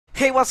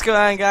Hey, what's going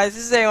on, guys?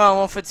 This is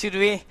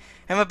A11423,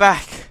 and we're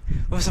back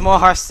with some more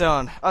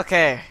Hearthstone.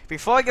 Okay,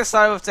 before I get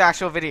started with the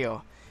actual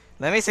video,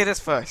 let me say this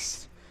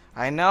first.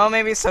 I know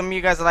maybe some of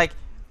you guys are like,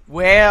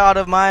 where are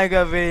the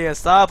Minecraft videos?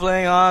 Stop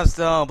playing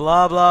Hearthstone,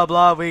 blah blah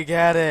blah, we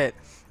get it.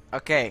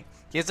 Okay,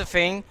 here's the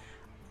thing.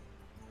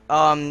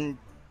 The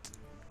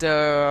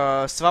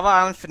Survival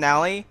Island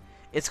finale,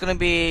 it's gonna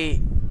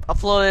be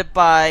uploaded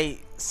by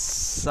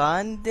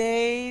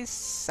Sunday,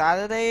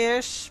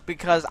 Saturday-ish,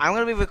 because I'm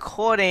gonna be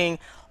recording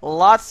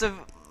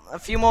a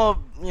few more,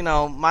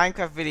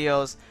 Minecraft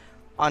videos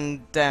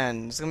on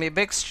then. It's gonna be a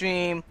big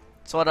stream,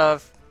 sort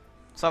of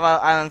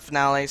Survival Island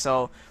finale,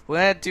 so we're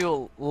gonna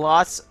do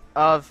lots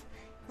of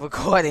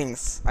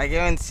recordings. I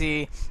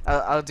guarantee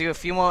I'll do a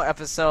few more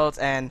episodes,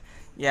 and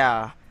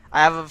yeah,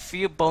 I have a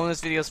few bonus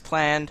videos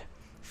planned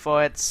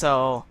for it,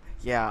 so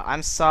yeah,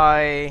 I'm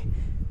sorry,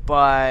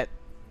 but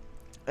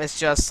it's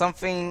just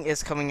something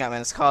is coming up,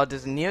 and it's called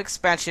there's a new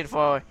expansion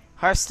for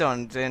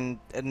Hearthstone, and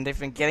they've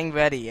been getting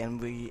ready, and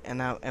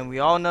we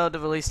all know the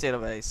release date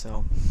already,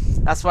 so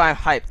that's why I'm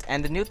hyped.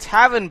 And the new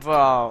Tavern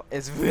Brawl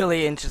is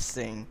really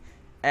interesting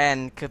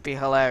and could be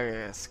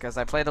hilarious because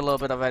I played a little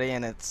bit already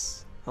and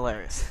it's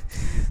hilarious.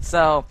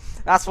 So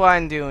that's why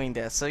I'm doing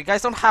this. So you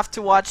guys don't have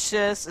to watch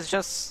this. It's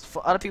just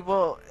for other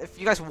people if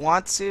you guys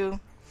want to.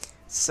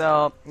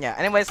 So yeah.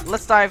 Anyways,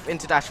 let's dive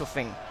into the actual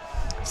thing.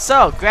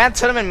 So Grand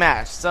Tournament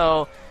match.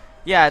 So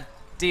yeah,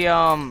 the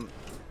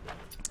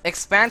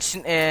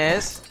expansion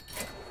is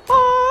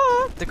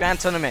the Grand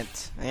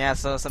Tournament. Yeah,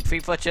 so some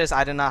free purchase.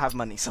 I do not have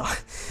money, so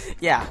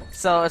yeah.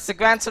 So it's the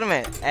Grand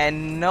Tournament,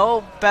 and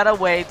no better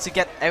way to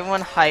get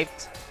everyone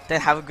hyped than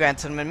have a Grand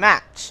Tournament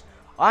match.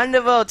 On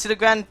the road to the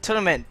Grand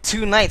Tournament,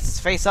 two knights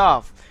face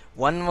off.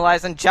 One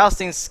relies on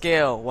jousting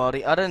skill, while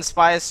the other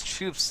inspires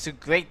troops to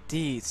great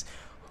deeds.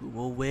 Who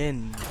will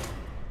win?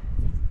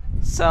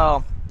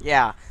 So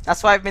yeah,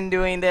 that's why I've been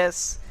doing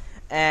this.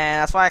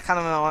 And that's why I kind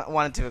of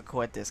wanted to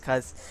record this,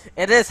 because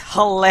it is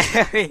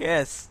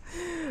hilarious.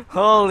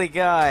 Holy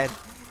god.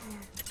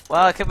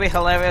 Well, it could be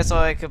hilarious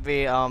or it could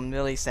be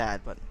really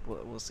sad, but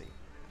we'll see.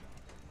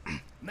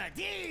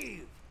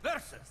 Medivh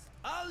versus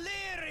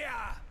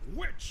Illyria.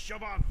 Which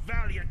of our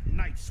valiant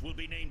knights will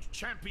be named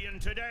champion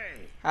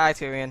today? Hi,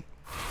 Tyrion.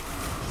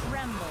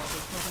 Tremble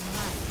before the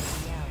might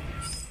of the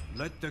elves.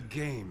 Let the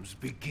games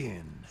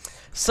begin.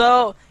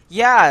 So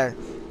yeah,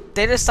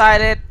 they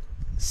decided,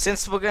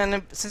 since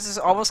it's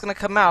almost gonna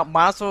come out,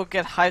 might as well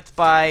get hyped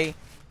by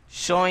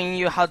showing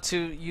you how to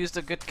use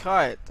the good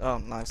card. Oh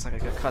no, it's not a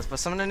good cards, but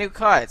some of the new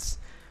cards.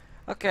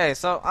 Okay,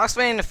 so I'll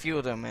explain a few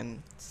of them,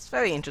 and it's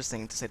very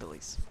interesting to say the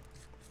least.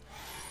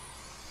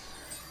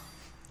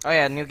 Oh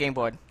yeah, new game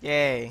board.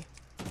 Yay.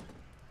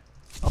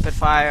 Open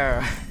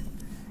fire.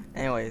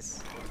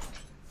 Anyways.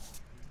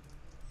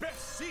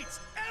 Best seats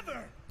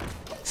ever.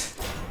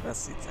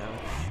 Best seats ever.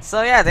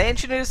 So yeah, they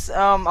introduced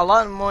a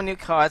lot more new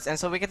cards, and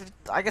so we get to,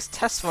 I guess,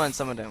 test run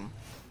some of them.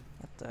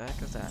 What the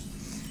heck is that?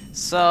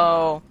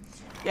 So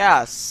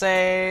yeah,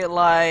 say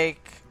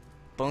like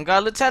Bone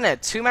Guard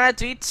Lieutenant, 2 mana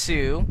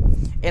 3/2,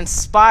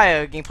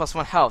 Inspire, gain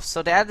 +1 health.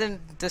 So they added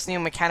this new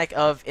mechanic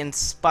of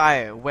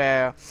Inspire,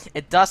 where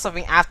it does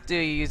something after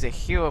you use a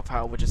hero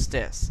power, which is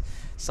this.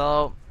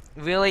 So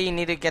really, you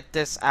need to get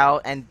this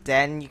out, and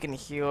then you can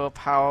hero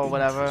power,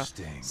 whatever.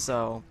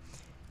 So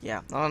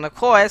yeah, and of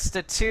course,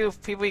 the two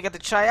people you get to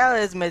try out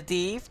is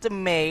Medivh, the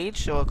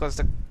mage, or of course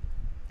the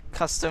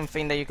custom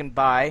thing that you can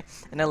buy,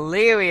 and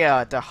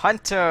Illyria, the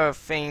hunter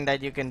thing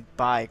that you can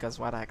buy, because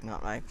why the heck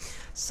not, right?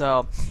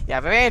 So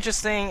yeah, very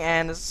interesting,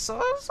 and so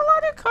it's a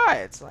lot of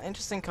cards,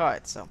 interesting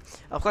cards. So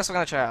of course we're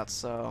gonna try out.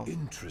 So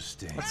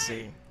interesting. Let's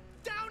see.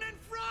 Down in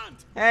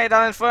front. Hey,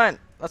 down in front.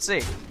 Let's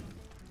see.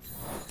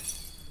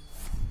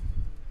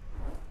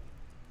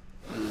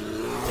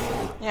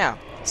 Yeah,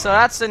 so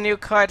that's the new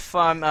card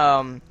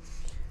from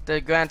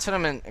the Grand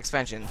Tournament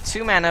expansion.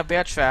 2 mana,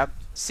 Bear Trap,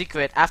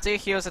 Secret. After your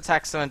heroes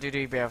attack someone due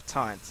to Bear of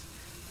Taunt.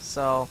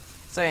 So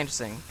it's very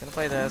interesting. Gonna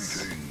play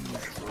this.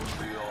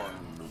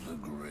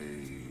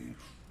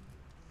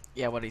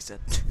 Yeah, what he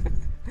said.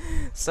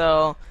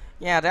 So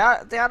yeah, they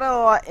are a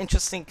lot of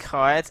interesting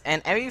cards,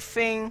 and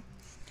everything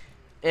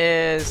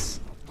is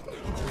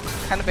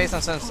kind of based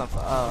on certain stuff.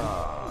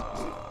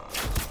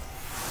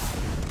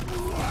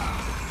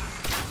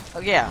 Oh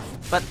yeah,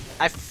 but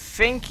I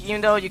think, even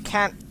though you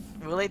can't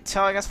really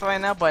tell, I guess, for right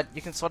now, but you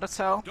can sort of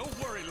tell. Don't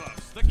worry,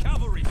 loves. The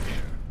cavalry's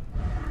here.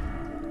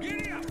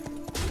 Giddy up.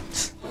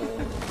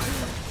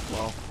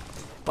 Well,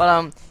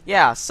 but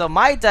yeah. So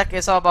my deck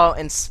is all about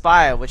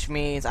Inspire, which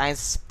means I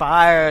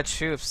inspire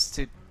troops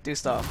to do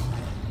stuff.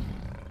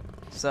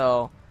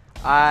 So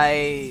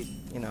I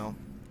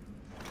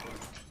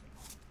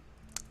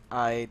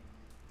can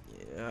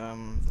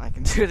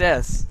do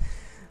this.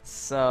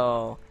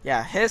 So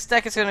yeah, his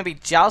deck is gonna be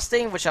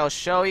Jousting, which I'll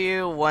show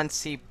you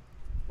once he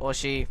or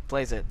she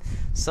plays it.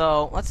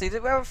 So let's see,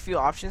 we have a few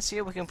options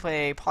here. We can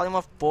play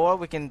Polymorph Board,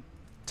 we can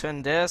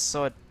turn this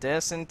or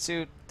this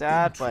into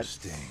that, but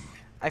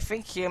I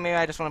think here maybe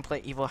I just want to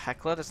play Evil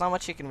Heckler. There's not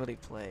much you can really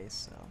play,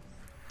 so.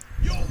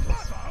 Your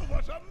mother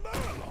was a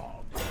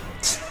Murloc.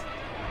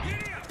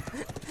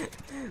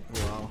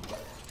 Wow.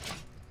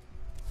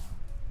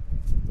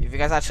 If you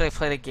guys actually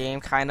play the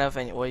game, kind of,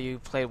 or you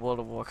played World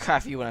of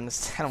Warcraft, you would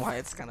understand why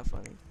it's kind of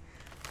funny.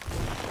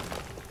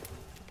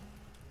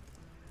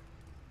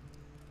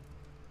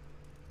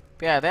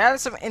 But yeah, they added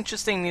some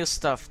interesting new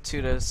stuff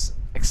to this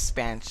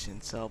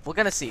expansion, so we're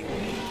gonna see.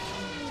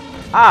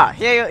 Ah,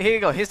 here you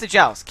go. Here's the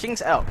joust.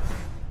 King's Elk.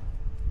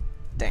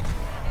 Dang.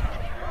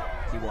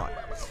 He won.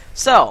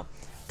 So,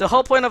 the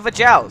whole point of a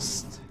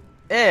joust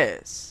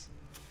is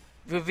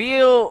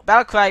reveal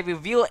battlecry.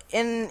 Reveal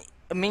in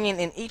a minion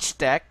in each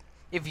deck.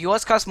 If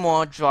yours costs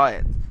more, draw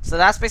it. So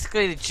that's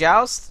basically the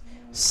joust.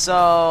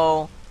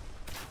 So,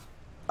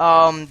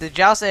 the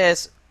joust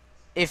is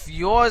if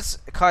yours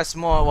costs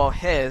more, well,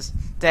 his,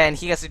 then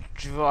he gets to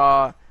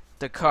draw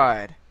the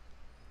card.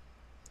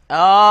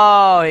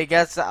 Oh, he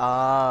gets.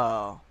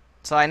 Oh,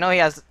 so I know he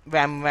has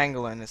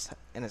Wrangler in his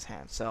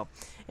hand. So,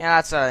 yeah,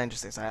 that's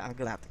interesting. So I'm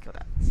gonna have to kill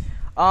that.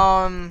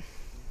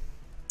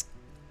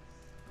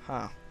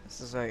 Huh.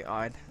 This is very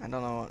odd. I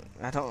don't know.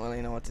 I don't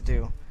really know what to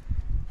do.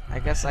 I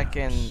guess I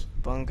can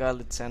Bunga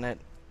Lieutenant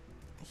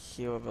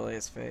heal ability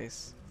his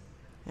face.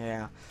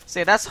 Yeah.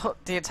 See, that's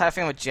the entire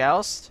thing with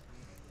Joust.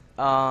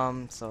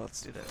 So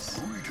let's do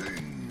this.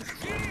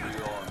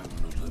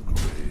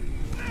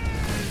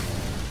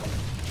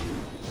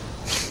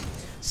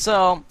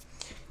 So,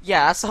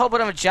 yeah, that's the whole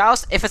point of a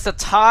Joust. If it's a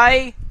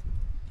tie,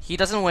 he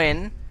doesn't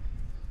win.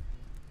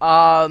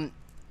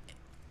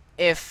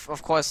 If,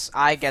 of course,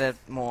 I get it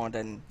more,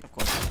 then, of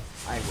course,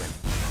 I win.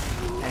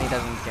 And he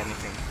doesn't get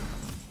anything.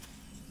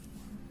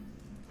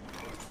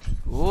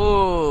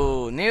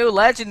 Ooh, new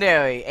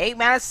legendary. 8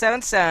 mana,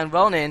 7/7,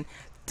 Ronin,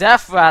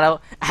 Death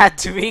Rattle, add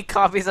 3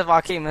 copies of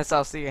Arcane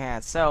Missiles to your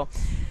hand. So,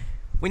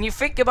 when you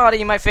think about it,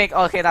 you might think,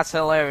 okay, that's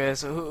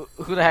hilarious. Who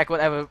the heck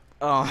would ever,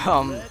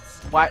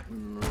 what?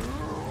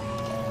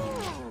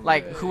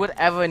 Like, who would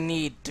ever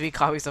need 3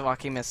 copies of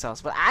Arcane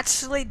Missiles? But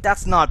actually,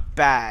 that's not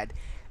bad.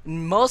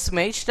 In most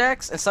mage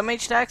decks, and some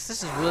mage decks,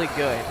 this is really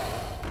good.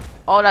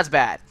 Oh, that's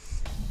bad.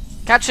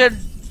 Capture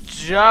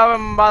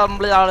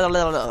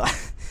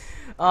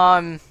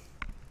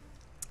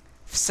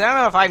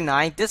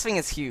 7/5/9. This thing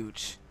is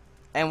huge,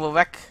 and will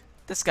wreck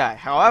this guy.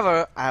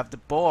 However, I have the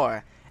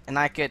boar, and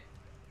I could.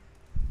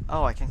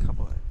 Oh, I can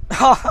couple it.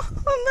 Oh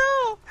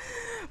no!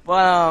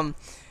 But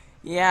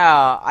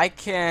yeah, I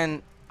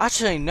can.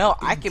 Actually, no,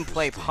 I can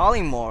play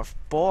polymorph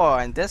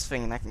boar and this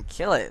thing, and I can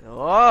kill it.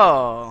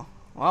 Whoa,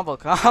 wombo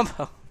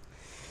combo.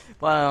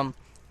 But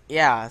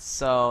yeah,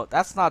 so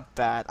that's not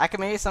bad. I can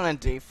maybe summon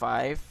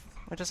D5,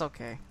 which is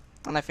okay,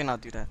 and I think I'll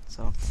do that.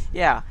 So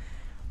yeah.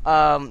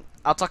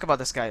 I'll talk about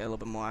this guy a little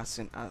bit more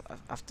soon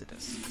after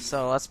this.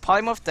 So let's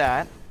polymorph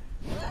that.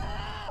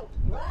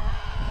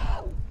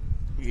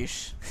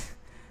 Yeesh.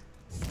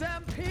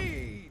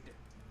 Stampede.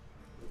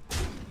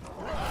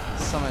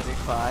 Summon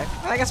D5.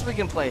 I guess we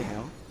can play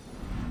him.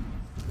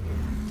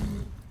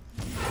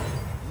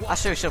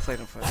 Actually, we should have played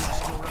him first.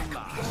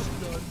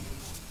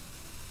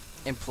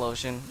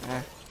 Implosion.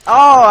 Eh.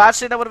 Oh,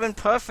 actually, that would have been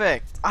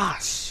perfect. Ah,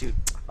 shoot.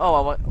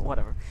 Oh, well,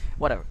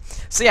 whatever.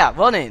 So yeah,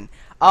 Ronin.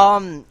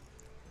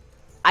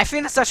 I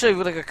think that's actually a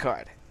really good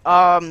card.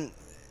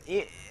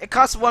 It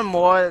costs one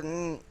more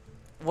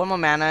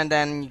mana, and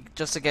then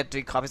just to get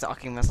 3 copies of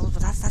Arcane Missiles.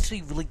 But that's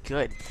actually really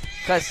good.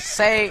 Because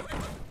say,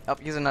 oh,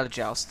 use another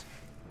joust.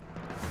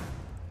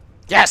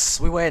 Yes,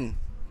 we win.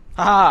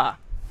 Haha.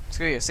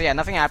 Screw you. So yeah,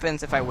 nothing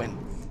happens if I win.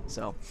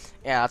 So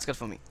yeah, that's good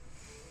for me.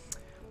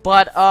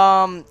 But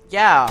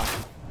yeah,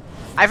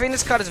 I think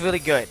this card is really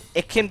good.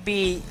 It can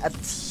be a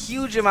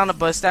huge amount of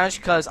burst damage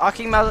because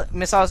Arcane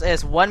Missiles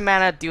is 1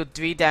 mana, deal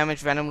 3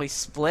 damage, randomly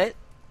split.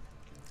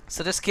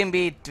 So this can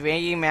be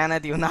 3 mana,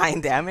 deal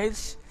 9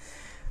 damage.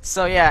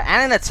 So yeah,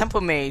 and in a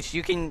Temple Mage,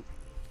 you can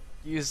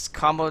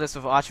combo this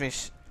with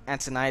Archmage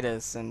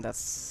Antonidas, and that's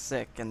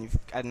sick. And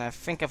I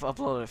think I've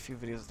uploaded a few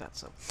videos of that.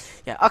 So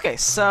yeah, okay.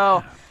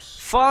 So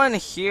Fallen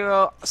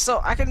Hero.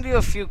 So I can do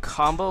a few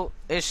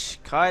combo-ish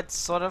cards,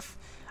 sort of.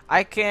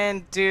 I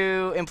can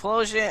do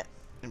Implosion.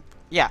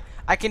 Yeah,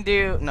 I can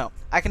do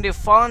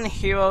Fallen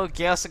Hero,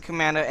 Garrison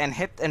Commander, and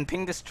hit and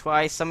ping this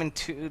twice, summon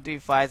 2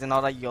 D5s and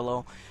all that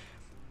YOLO.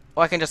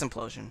 Or I can just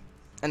Implosion.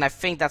 And I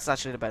think that's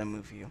actually the better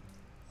move for you.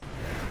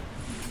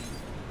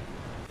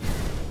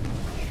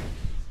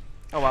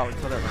 Oh wow, we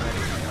put it already.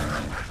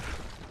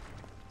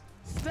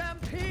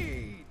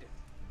 Stampede.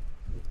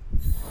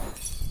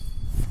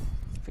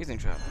 Freezing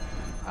Trap.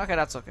 Okay,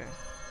 that's okay.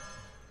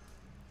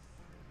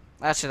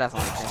 Actually, that's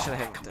not okay. I should have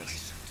hit with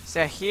this.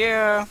 So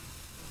here,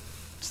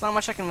 there's not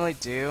much I can really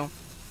do.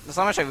 There's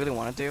not much I really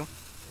want to do.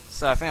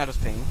 So I think I'll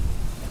just ping.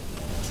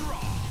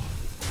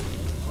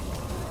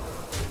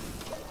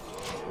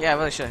 Yeah, I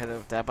really should have hit it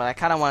with that, but I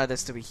kind of wanted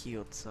this to be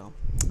healed, so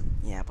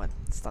yeah, but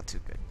it's not too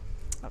good.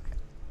 Okay.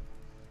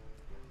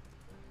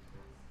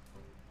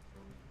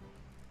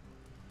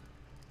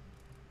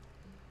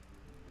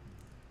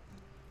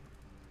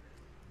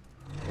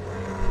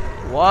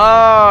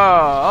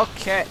 Whoa!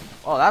 Okay.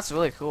 Oh, that's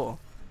really cool.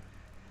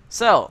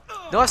 So,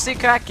 Dorsey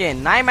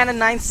Kraken, 9 mana,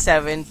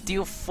 9/7,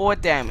 deal 4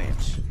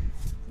 damage.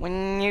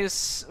 when you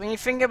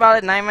think about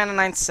it, 9 mana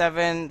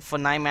 9/7 for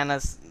 9 mana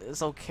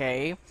is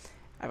okay.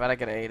 I rather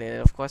get 8,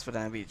 of course, but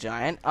then I'd be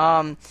giant.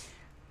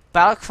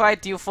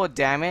 Battlecry deal 4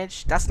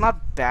 damage. That's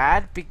not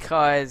bad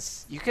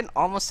because you can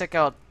almost take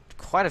out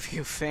quite a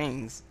few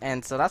things,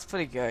 and so that's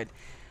pretty good.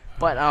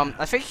 But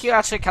I think here I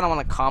actually kind of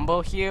want to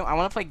combo here. I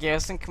want to play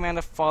Garrison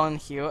Commander Fallen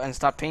here and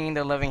start pinging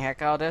the living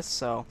heck out of this.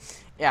 So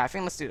yeah, I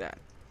think let's do that.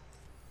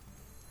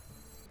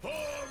 For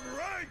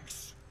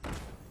ranks!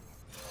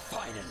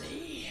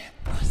 Finally,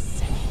 a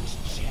second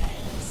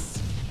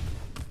chance.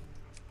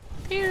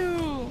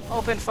 Pew!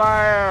 Open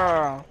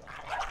fire!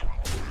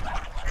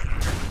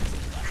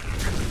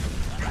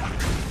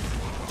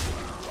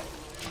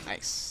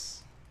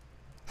 Nice.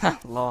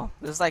 Lol.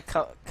 This is like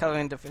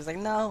covering the face. Like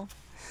no.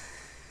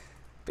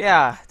 But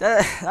yeah,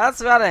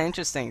 that's rather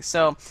interesting.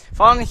 So,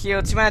 Fallen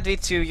Heal, 2 mana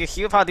 3/2. Your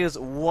heal power deals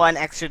 1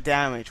 extra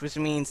damage, which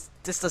means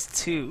this does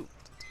 2,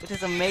 which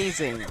is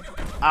amazing.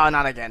 Oh,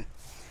 not again.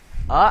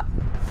 Oh,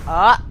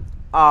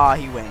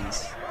 he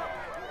wins.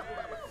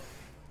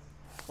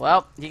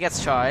 Well, he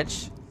gets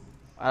charged.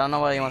 I don't know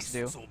what he wants to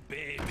do.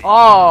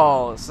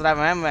 Oh, so that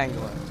Ram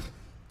Wrangler.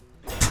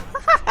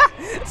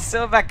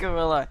 Silverback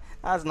Gorilla.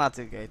 That's not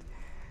too good.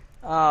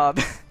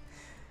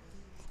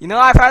 You know,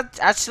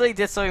 actually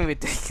did something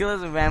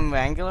ridiculous with Ram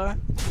Wrangler.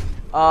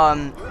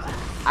 I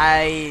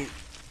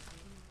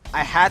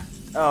had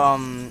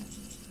Ram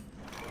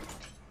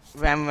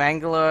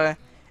Wrangler,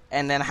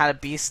 and then I had a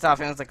Beast Stuff,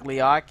 and it was like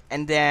Leok,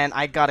 and then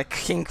I got a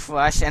King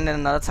Crush, and then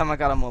another time I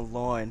got a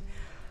Malorn.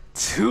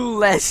 2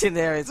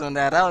 legendaries on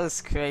that. That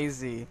was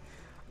crazy.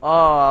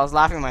 Oh, I was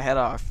laughing my head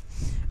off.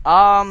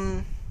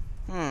 I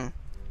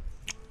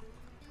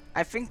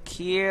think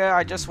here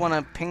I just want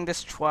to ping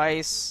this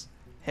twice,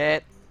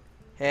 hit,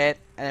 and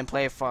then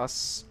play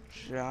Frost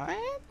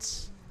Giant.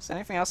 Is there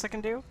anything else I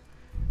can do?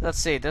 Let's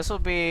see. This will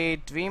be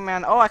 3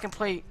 mana. Oh, I can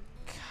play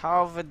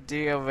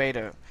Calvadir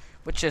Raider,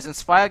 which is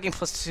Inspire Game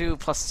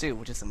 +2/+2,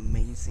 which is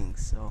amazing.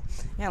 So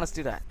yeah, let's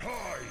do that.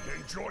 I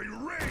enjoy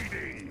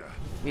raiding!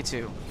 Me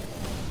too.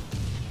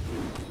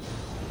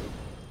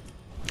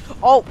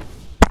 Oh!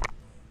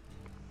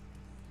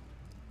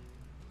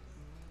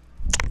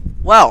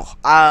 Well,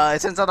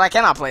 it turns out I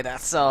cannot play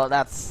that, so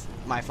that's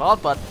my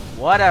fault, but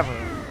whatever.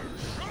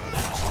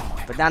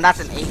 But now that's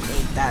an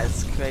 8/8, that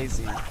is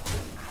crazy.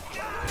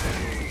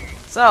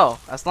 So,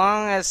 as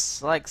long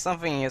as, like,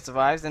 something here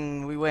survives,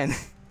 then we win.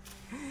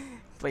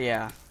 But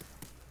yeah.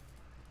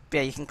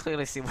 Yeah, you can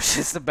clearly see which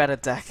is the better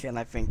deck, and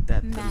I think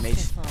that the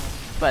mage...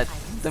 But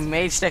the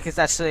mage deck is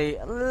actually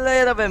a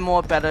little bit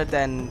more better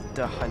than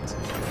the hunter. So,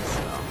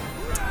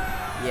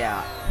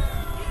 yeah.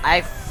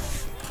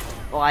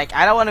 Like,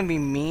 I don't want to be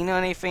mean or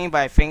anything,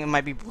 but I think it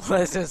might be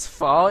Blizzard's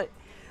fault.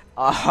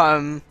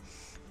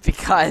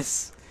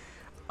 Because,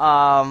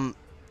 I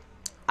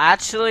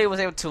actually was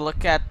able to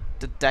look at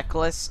the deck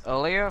list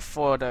earlier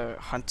for the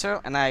hunter,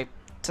 and I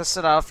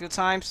tested it out a few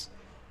times.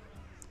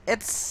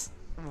 It's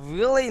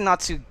really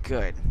not too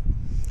good.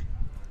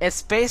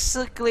 It's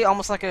basically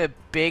almost like a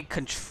big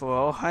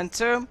control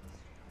hunter,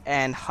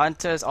 and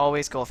hunters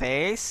always go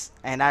face,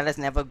 and that is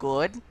never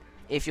good.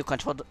 If you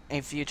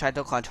try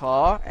to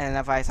control, and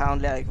if I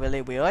sound like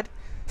really weird.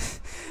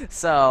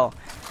 So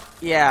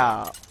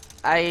yeah,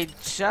 I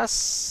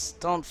just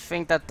don't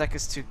think that deck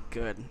is too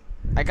good.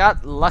 I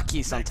got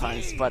lucky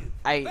sometimes, but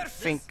I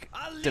think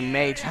the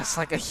mage has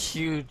like a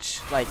huge,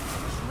 like,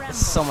 it's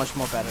so much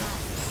more better.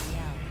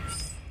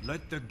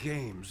 Let the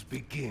games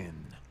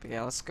begin. But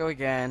yeah, let's go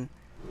again.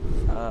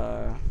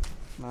 No,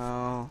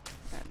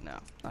 and no.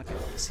 Okay,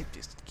 let's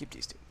keep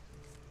these two.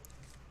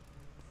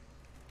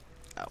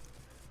 Oh.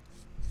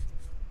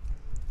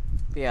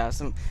 But yeah,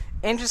 some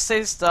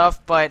interesting stuff,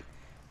 but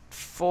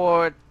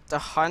for the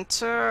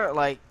hunter,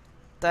 like,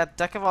 that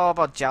deck of all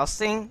about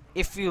jousting,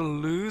 if you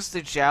lose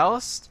the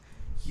joust,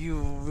 you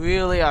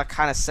really are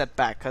kind of set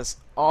back, because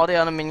all the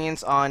other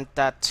minions aren't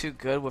that too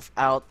good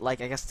without, like,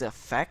 I guess the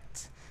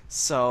effect.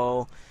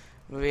 So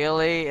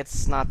really,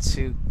 it's not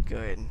too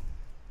good.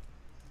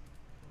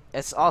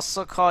 It's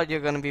also called you're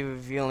gonna be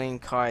revealing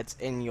cards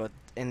in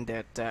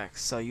their deck,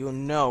 so you'll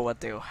know what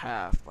they'll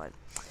have, but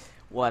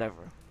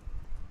whatever.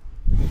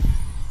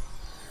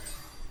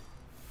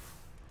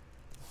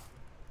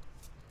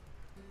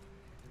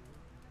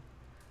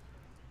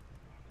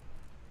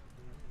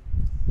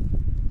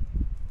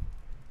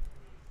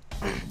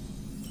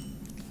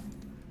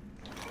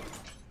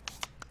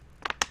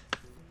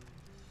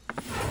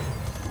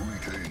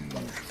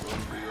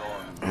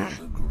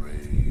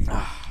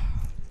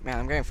 Man,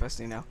 I'm getting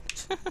thirsty now.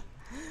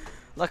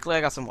 Luckily,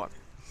 I got some water.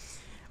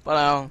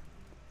 But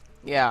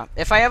yeah.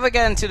 If I ever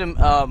get into the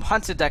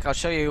hunter deck, I'll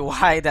show you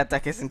why that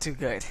deck isn't too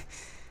good.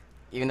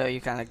 Even though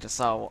you kind of just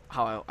saw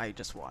how I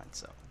just won.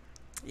 So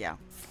yeah,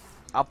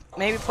 I'll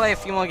maybe play a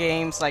few more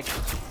games like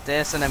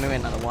this, and then maybe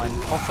another one.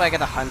 Hopefully, I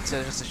get a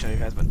hunter just to show you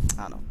guys. But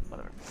I don't know.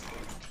 Whatever.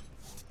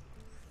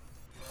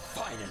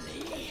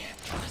 Finally,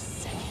 a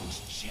second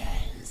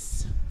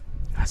chance.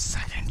 A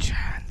second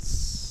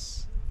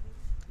chance.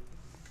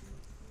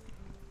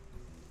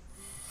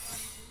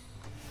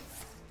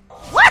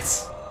 What?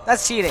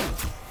 That's cheating.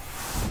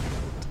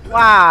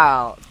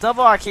 Wow.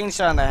 Double arcane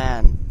shot in the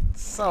hand.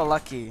 So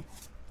lucky.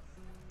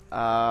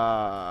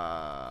 I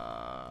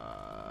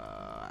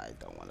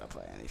don't want to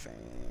play anything.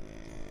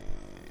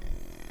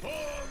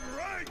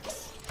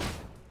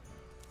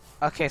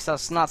 Okay, so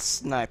it's not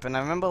snipe, and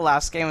I remember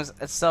last game was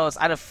it's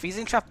either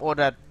freezing trap or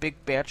that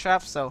big bear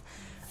trap. So,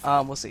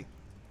 we'll see.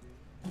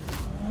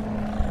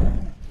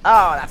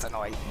 Oh, that's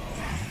annoying.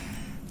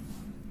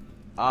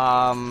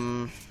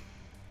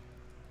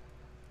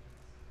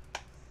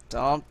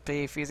 Don't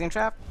be freezing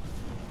trap.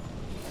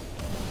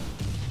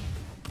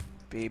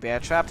 Be bear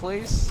trap,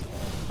 please.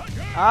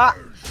 Ah.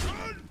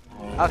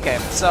 Okay,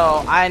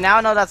 so I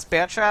now know that's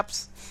bear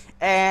traps,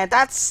 and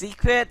that's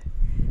secret.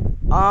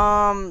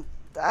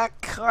 That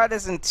card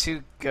isn't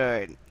too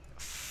good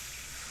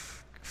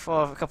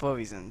for a couple of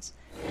reasons.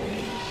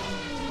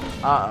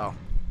 Uh-oh.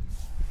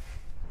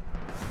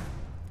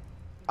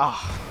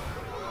 Oh.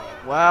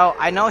 Well,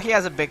 I know he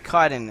has a big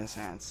card in his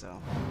hand,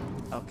 so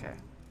okay.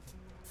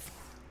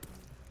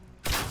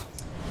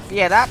 But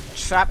yeah, that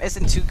trap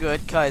isn't too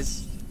good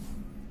because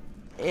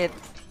it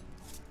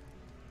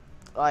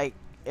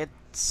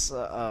it's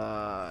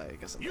I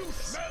guess You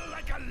smell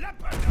like a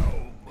leper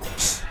gnome.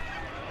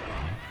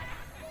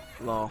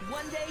 Lol.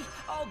 One day,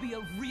 I'll be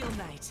a real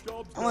knight.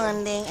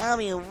 One day I'll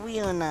be a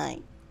real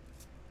knight.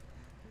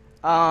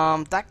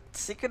 That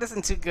secret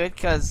isn't too good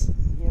because,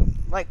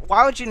 like,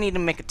 why would you need to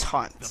make a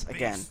taunt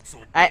again?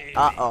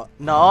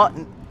 No.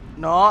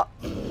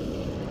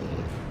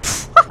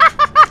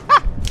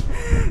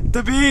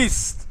 The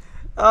beast.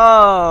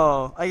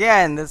 Oh,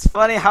 again, it's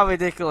funny how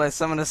ridiculous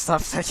some of the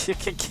stuff that you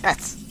can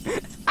get.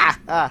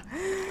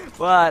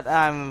 But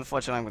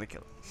unfortunately, I'm gonna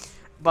kill it.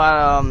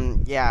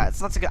 But yeah,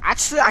 it's not too good.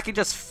 Actually, I can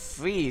just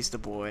freeze the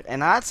board,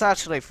 and that's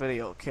actually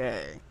pretty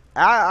okay.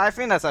 I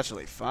think that's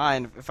actually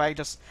fine if I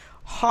just,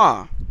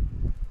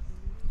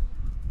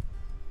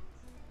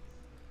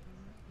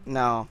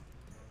 No,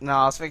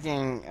 I was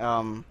thinking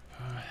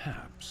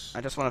Perhaps.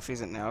 I just want to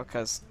freeze it now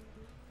because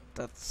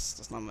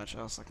there's not much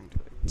else I can do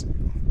it to.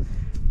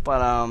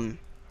 But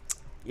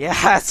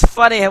yeah, it's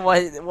funny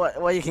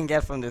what you can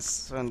get from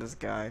this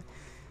guy.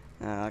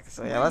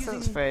 So yeah, let's hit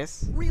his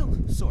face. Real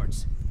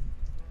swords.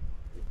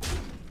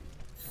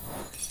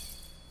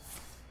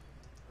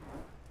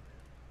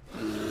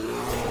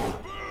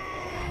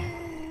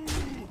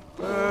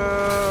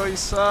 Oh, you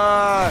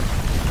suck.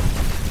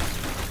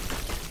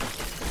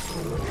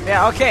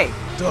 Yeah, okay.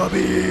 The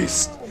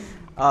beast.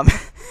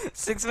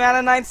 6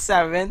 mana,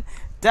 9/7.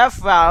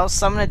 Death Rattle,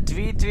 summon a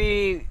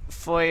 3/3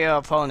 for your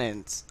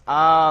opponent.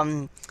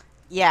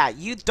 Yeah,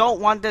 you don't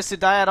want this to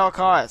die at all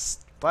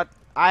costs. But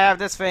I have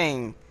this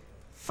thing.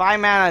 5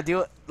 mana,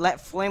 deal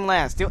Flame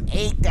Lance, deal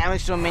 8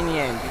 damage to a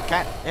minion. You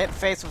can't hit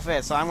face with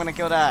it, so I'm gonna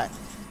kill that.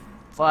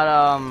 But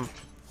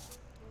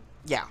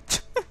yeah.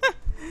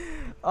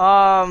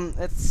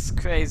 It's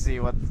crazy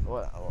what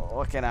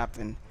can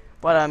happen.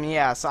 But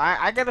yeah, so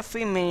I get a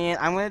free minion.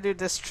 I'm gonna do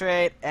this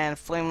trade and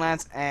Flame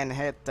Lance and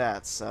hit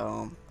that.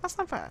 So that's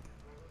not bad.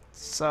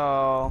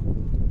 So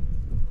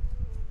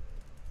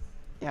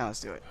yeah, let's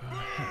do it.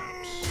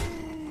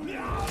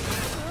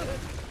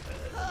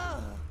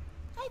 Oh,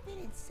 I've been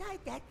inside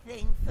that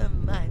thing for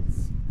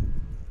months.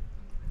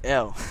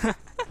 Ew.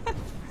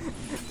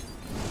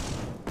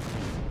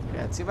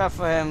 Yeah, too bad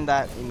for him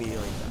that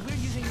immediately died. We're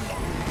using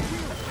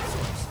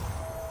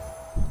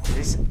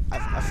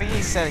I think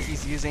he said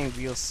he's using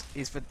real.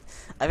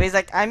 I mean, he's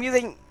like, I'm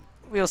using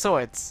real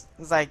swords.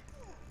 It's like,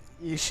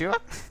 you sure?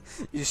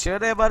 You sure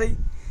there, buddy?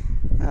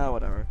 Oh,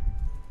 whatever.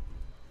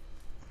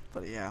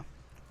 But yeah.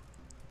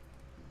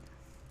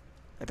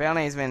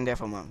 Apparently he's been there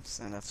for months,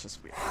 and that's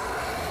just weird.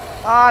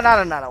 Oh, not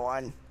another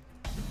one.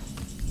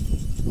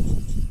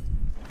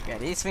 Yeah,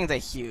 these things are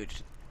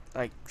huge.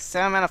 Like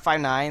 7 mana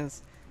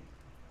 5/9s.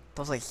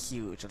 Those are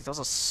huge. Like, those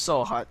are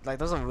so hard. Like,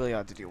 those are really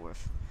hard to deal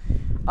with.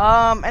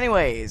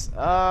 Anyways,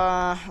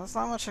 there's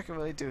not much I can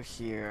really do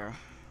here.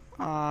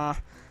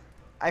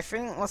 I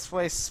think let's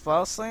play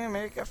Spell Slinger,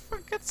 maybe get a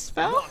good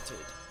spell?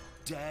 Wanted,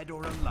 dead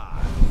or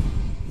alive.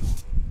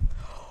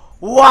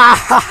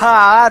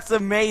 Wow, that's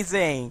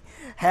amazing!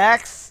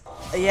 Hex,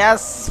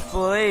 yes,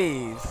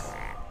 please.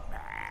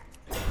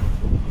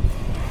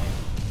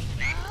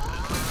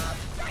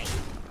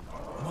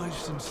 My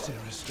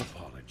sincerest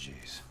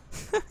apologies.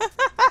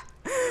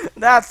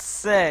 That's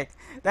sick.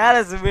 That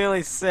is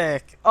really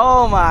sick.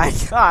 Oh my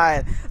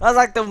god. That's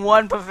like the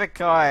one perfect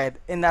card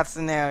in that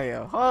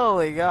scenario.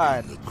 Holy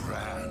god. In the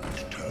grand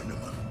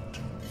tournament,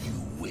 you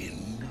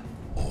win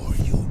or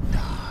you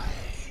die.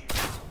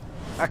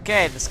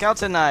 Okay, the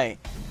Skeleton Knight.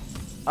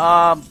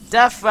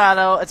 Death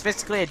Rattle, it's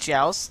basically a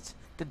joust.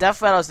 The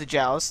Death Rattle is the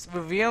joust.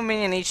 Reveal a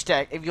minion in each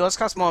deck. If yours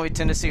costs more,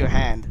 return this to your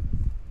hand.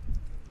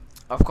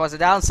 Of course, the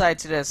downside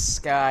to this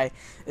guy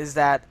is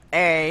that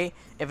A,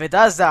 if it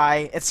does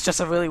die, it's just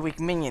a really weak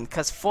minion,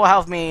 because 4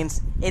 health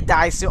means it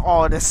dies to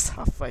all this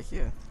stuff right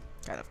here.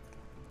 Kind of.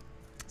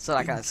 So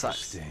that kind of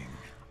sucks.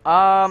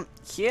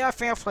 Here I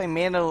think I play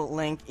Mana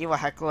Link, Evil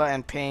Heckler,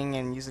 and Ping,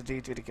 and use the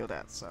D2 to kill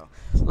that. So,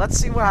 let's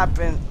see what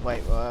happened.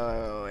 Wait.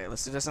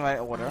 Let's do this in the right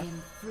order. I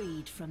am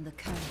freed from the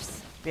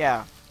curse.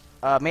 Yeah.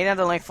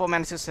 Mana Link, 4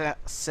 mana, 2,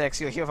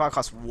 6. Your hero power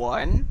costs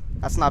 1.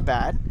 That's not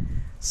bad.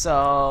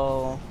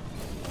 So.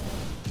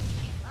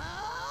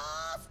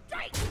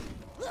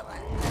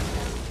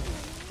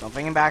 Don't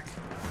bring him back.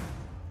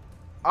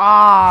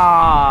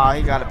 Ah,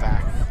 he got it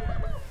back.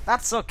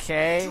 That's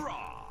okay.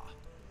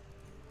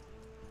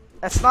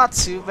 It's not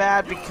too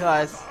bad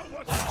because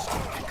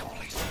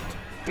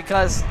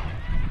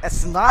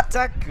it's not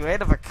that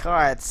great of a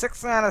card.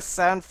 6 mana,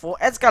 7, 4.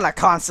 It's gonna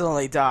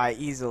constantly die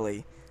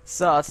easily,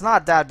 so it's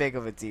not that big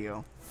of a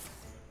deal.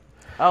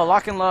 Oh,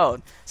 lock and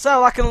load. So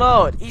lock and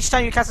load. Each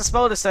time you cast a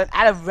spell this turn,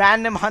 add a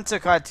random hunter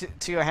card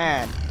to your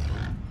hand.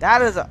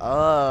 That is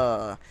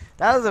a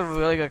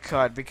really good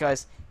card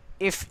because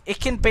if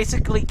it can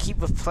basically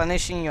keep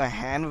replenishing your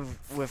hand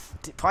with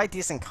probably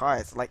decent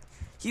cards. Like,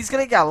 he's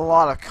gonna get a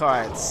lot of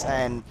cards,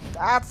 and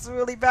that's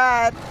really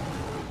bad.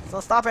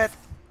 So stop it.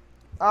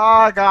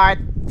 Oh god,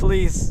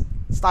 please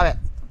stop it.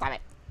 Stop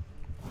it.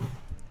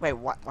 Wait,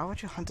 what? Why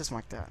would you Hunter's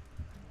Mark that?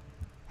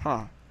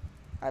 Huh?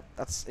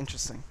 That's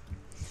interesting.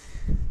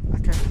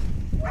 Okay.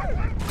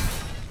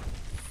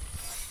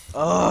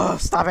 Oh,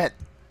 stop it.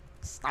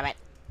 Stop it.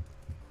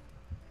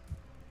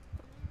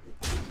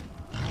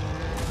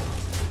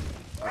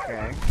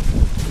 Okay.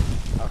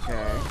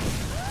 Okay.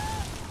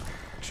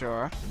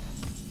 Sure.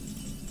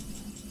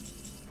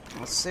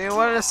 Let's see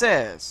what this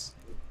is.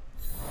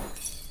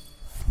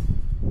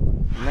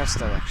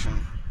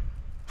 Misdirection.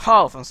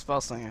 Oh, from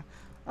Spellslinger.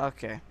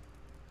 Okay.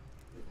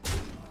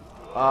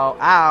 Oh,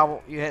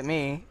 ow! You hit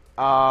me.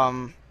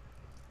 I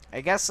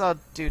guess I'll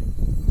do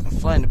a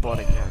flying board,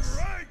 I guess.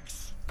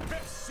 Ranks!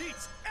 Best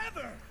seats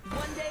ever!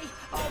 One day,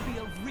 I'll be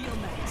a real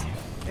knight.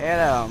 Hit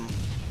him.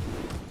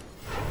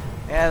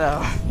 Hit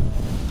him.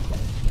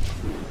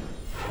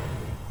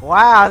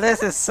 Wow,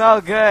 this is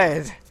so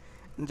good.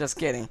 I'm just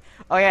kidding.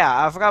 Oh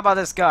yeah, I forgot about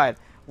this card.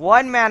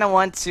 1 mana,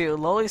 1/2,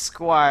 Lowly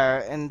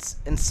Squire, and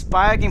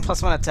Inspire gain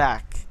 +1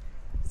 attack.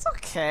 It's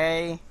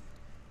okay.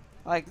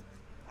 Like,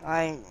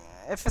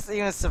 if it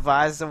even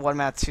survives the 1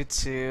 mana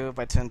 2/2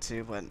 by turn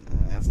 2, but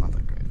it's not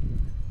that great.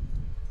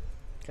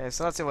 Okay,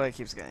 so let's see what he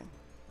keeps getting.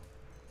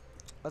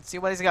 Let's see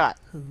what he's got.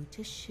 Who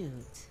to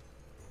shoot?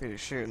 Who to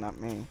shoot, not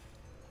me.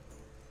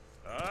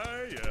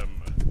 I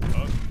am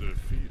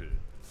undefeated.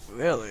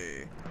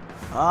 Really?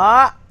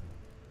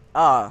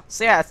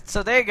 So yeah,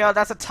 so there you go,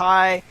 that's a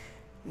tie.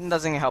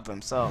 Doesn't help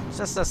him, so it's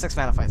just a 6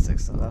 mana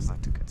 5/6, so that's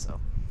not too good, so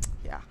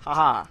yeah.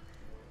 Haha.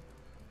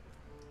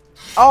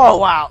 Oh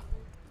wow!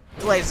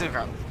 Blade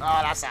Zuko. Oh,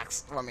 that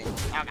sucks for me.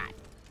 Oh god.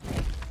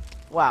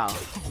 Wow.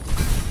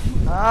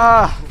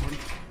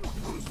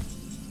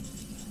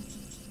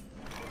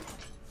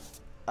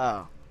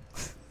 Oh.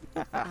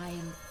 I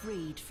am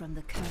freed from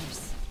the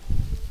curse.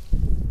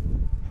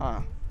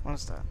 Huh. What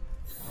is that?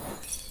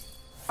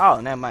 Oh,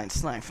 never mind.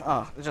 Snipe.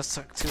 Oh, it just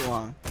took too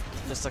long.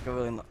 It just took a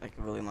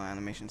really long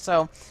animation.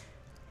 So,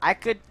 I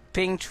could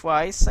ping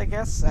twice, I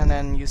guess, and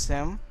then use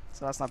him.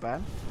 So that's not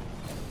bad.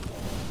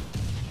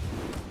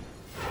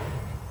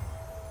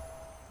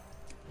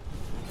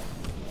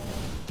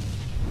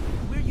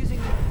 We're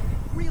using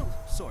real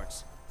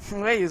swords.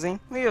 We're using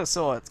real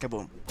swords.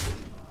 Kaboom.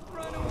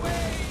 Run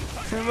away!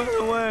 Run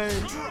away.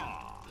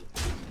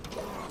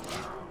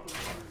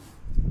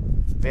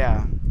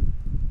 Yeah.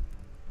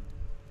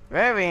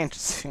 Very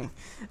interesting.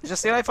 It's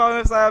just the only problem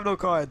is I have no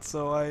cards,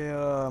 so I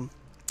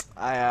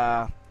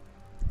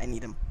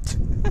need them.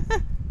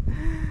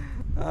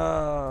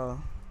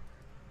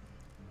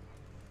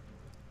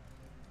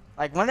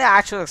 Like when the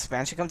actual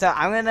expansion comes out,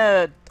 I'm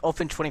gonna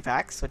open 20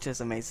 packs, which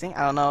is amazing.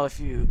 I don't know if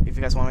you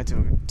guys want me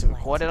to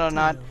record it or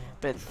not,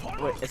 but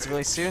it's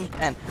really soon.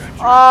 And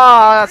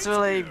oh, that's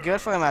really good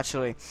for him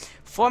actually.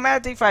 4 mana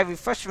D5,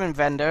 Refreshment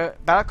Vendor,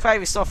 Battlecry,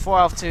 restore 4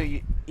 health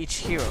to each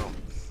hero.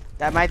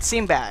 That might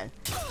seem bad,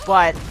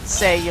 but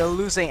say you're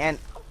losing and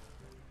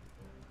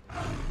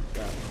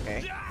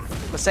okay,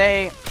 but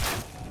say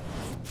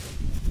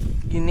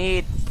you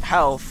need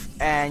health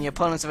and your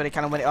opponent's already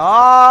kind of winning.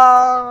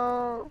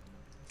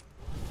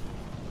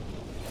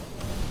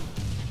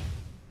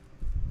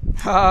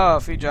 Oh,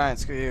 free giant,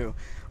 screw you.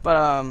 But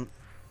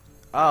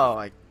oh,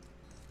 like,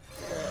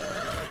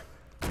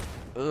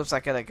 oops,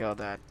 I could have killed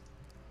that.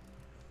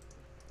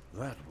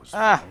 That was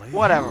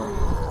Whatever.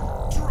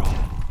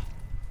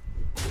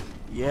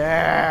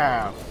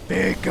 Yeah,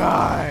 big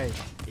guy.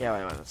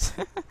 Yeah, wait.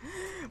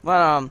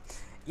 But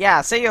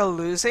yeah, say you're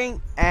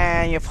losing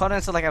and your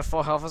opponent's like at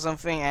 4 health or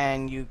something,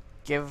 and you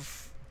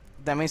give,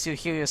 that means you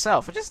heal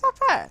yourself, which is not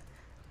bad.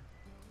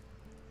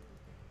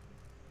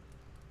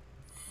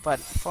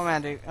 But 4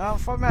 mana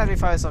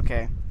D5 is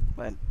okay.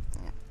 But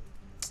yeah.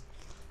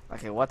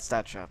 Okay, what's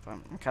that trap?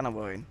 I'm kind of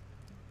worried.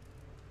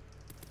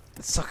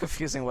 It's so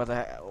confusing. What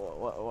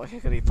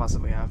could he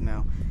possibly have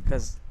now?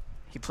 Because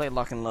he played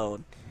lock and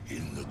load.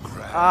 In the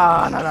ground.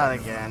 Ah, not that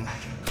again.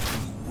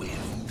 You win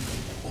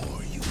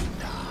or you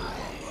die.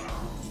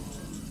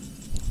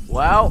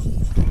 Well,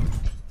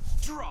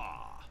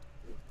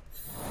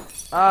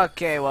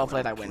 Okay, well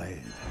played. I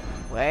win.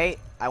 Wait,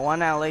 I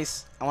wanna at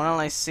least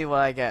see what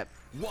I get.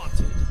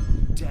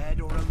 Wanted,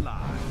 dead or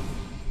alive.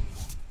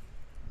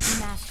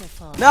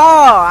 Masterful. No,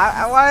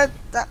 I wanted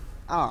that.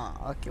 Oh,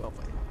 okay, well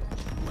played.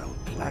 Well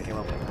played. Okay,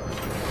 well played.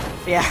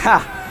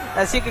 Yeah,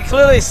 as you can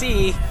clearly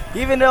see,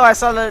 even though I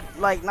saw that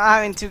like not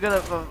having too good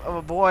of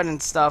a board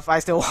and stuff, I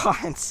still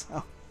won.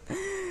 So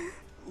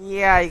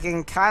yeah, you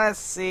can kind of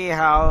see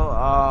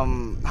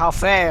how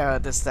fair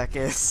this deck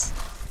is.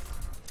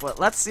 But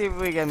let's see if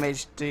we get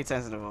mage 3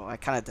 times in a row. I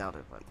kind of doubt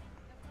it, but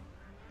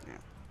yeah.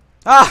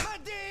 Ah,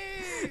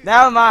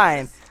 never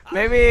mind.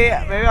 Maybe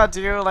I'll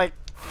do like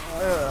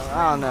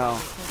I don't know.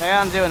 Maybe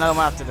I'll do another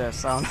one after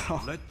this. I don't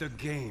know. Let the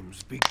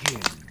games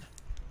begin.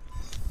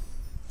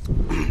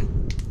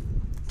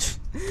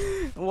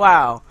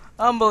 Wow,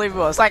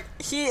 unbelievable. It's like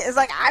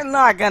I'm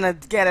not gonna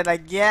get it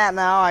again.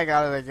 Now I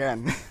got it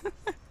again.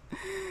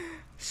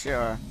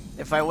 Sure.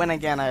 If I win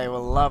again, I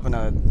will love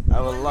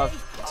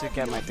to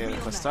get my daily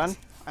quest done.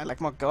 I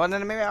like more gold, and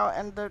then maybe I'll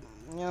end the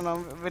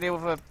video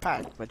with a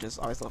pack, which is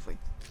always lovely.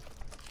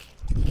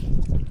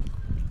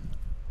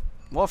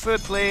 More food,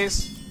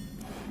 please.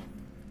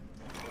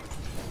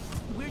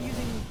 We're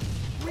using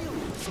real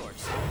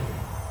swords.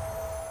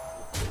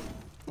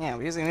 Yeah,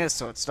 we're using these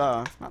swords,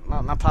 though.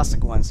 Not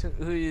plastic ones.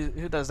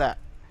 Who does that?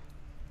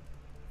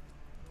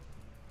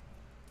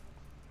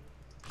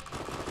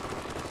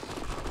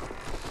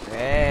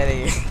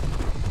 Ready.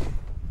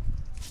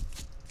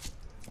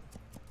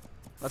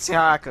 Let's see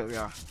how accurate we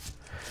are.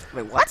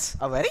 Wait, what?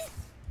 Already?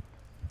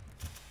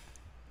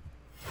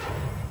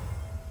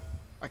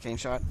 Arcane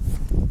shot.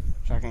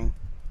 Shocking.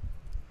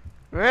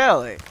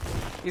 Really?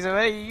 He's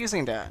already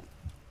using that.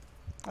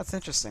 That's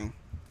interesting.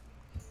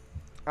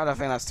 I don't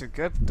think that's too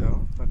good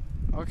though, but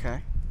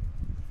okay.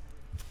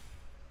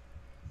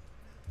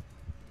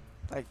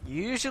 Like,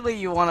 usually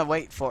you want to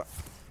wait for...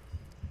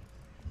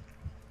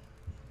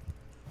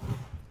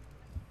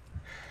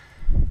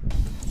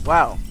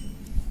 Wow.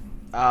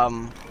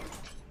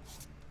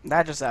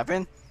 That just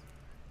happened.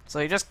 So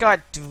you just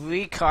got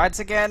 3 cards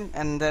again,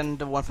 and then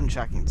the one from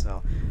tracking,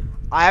 so...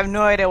 I have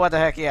no idea what the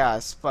heck he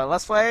has, but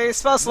let's play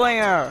Spell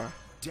Slinger!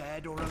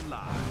 Dead or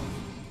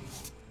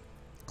alive.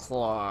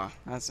 Claw.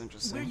 That's We're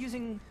interesting.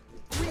 using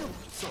real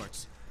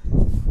swords.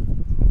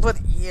 But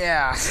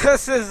yeah,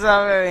 this is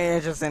very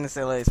interesting to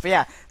say the least. But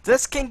yeah,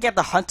 this can get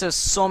the hunters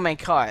so many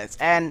cards,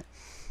 and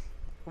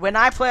when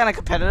I play on a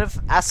competitive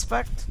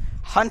aspect,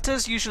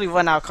 hunters usually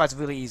run out of cards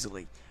really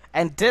easily,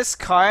 and this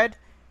card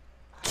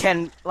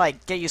can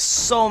like get you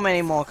so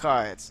many more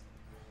cards.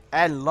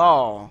 And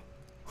lol.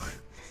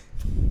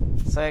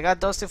 So I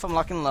got those 2 from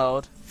Lock and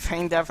Load,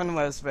 Feign Death and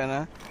Web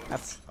Spinner.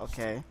 That's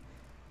okay.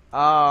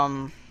 I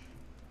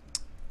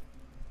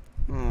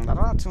don't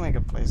have too many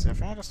good plays here. I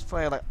think I just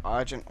play like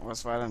Argent or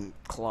Sword and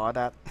claw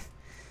that.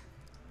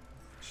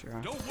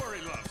 Sure. Don't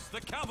worry, loves.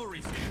 The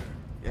cavalry's here.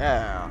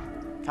 Yeah.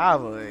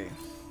 Cavalry.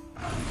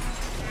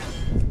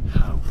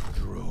 How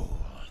droll.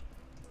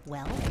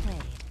 Well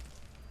played.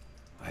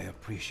 I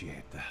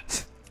appreciate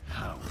that.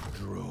 How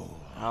droll.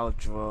 I'll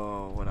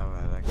draw whatever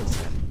I can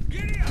say.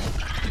 Giddy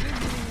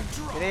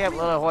up! Giddy up,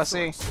 little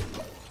horsey.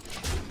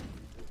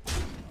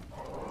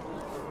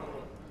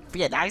 But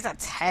yeah, now he's at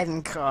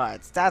 10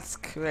 cards. That's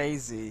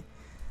crazy.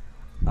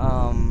 So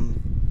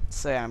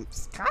yeah, I'm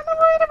kind of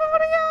worried about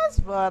what he has,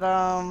 but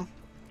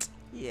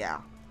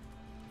yeah.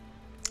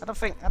 I don't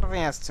think he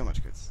has too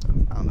much good stuff.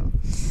 I don't know.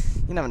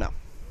 You never know.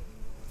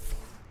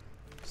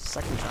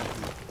 Second try.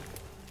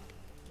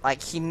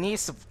 Like he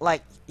needs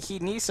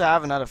to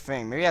have another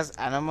thing. Maybe he has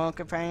Animal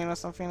Companion or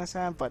something in his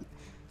hand, but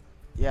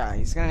yeah,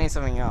 he's gonna need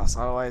something else.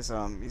 Otherwise,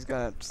 he's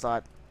gonna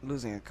start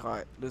losing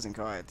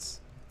cards.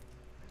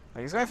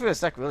 Like he's going through his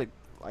deck really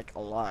like a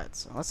lot.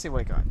 So let's see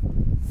what he got.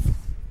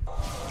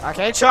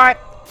 Okay, chart.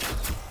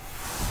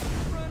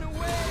 Run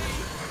away!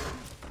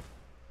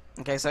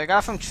 Okay, so I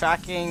got from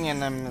tracking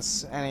and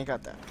and he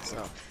got that.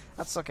 So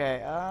that's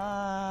okay.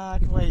 I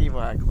can play evil.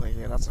 I can play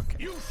here. That's okay.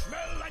 You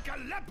smell like a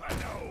leper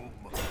gnome.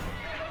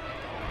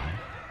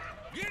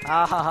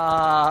 Ah ha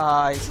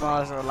ha! He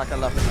smells like a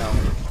leopard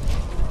gnome.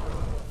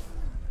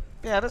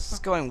 Yeah, this is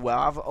going well.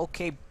 I have an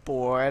okay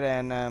board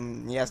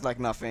and he has like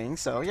nothing.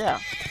 So yeah.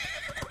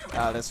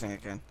 This thing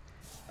again.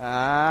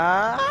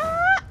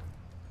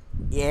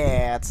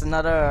 Yeah, it's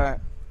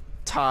another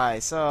tie.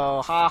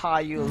 So, haha,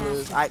 you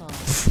lose.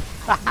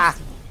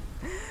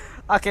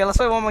 Okay, let's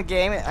play one more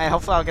game, and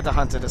hopefully I'll get the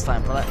hunter this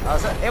time. But I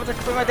was able to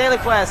complete my daily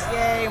quest.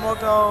 Yay, more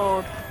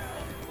gold.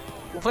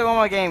 We'll play one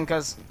more game,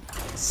 because,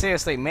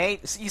 seriously,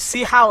 mage, you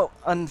see how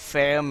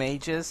unfair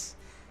mage is?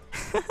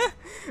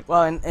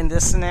 Well, in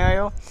this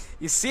scenario,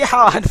 you see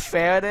how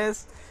unfair it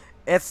is?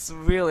 It's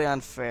really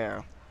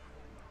unfair.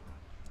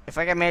 If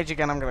I get mage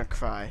again, I'm gonna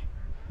cry.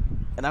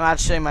 And I'm not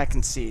showing my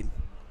concede.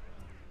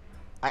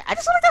 I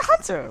just want to get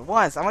hunter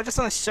once. I just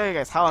want to show you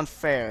guys how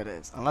unfair it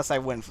is. Unless I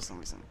win for some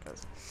reason,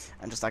 because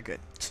I'm just that good.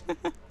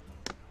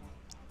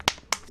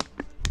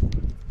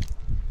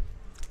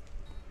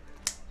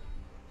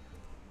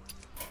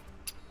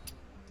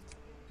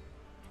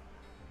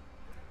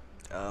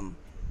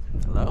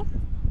 Hello?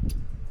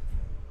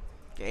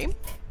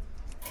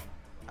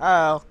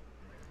 Uh-oh.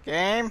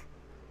 Game?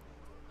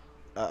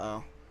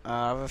 Uh-oh.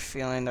 I have a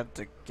feeling that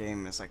the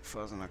game is like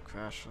frozen or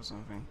crashed or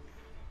something.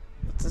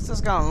 This has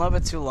gone a little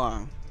bit too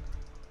long.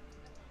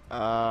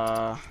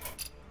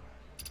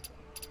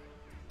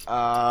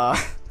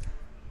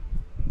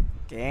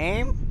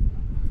 Game?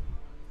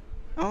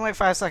 I'm gonna wait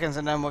 5 seconds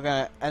and then I'm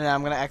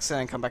gonna exit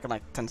and come back in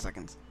like 10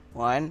 seconds.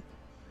 1,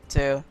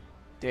 2,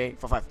 3,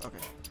 4, 5. Okay.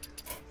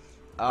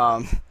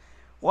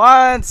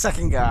 1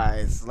 second,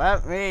 guys.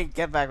 Let me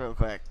get back real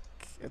quick.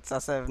 It's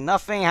as if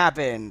nothing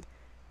happened.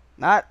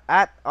 Not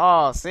at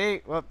all.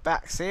 See? We're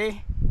back.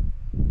 See?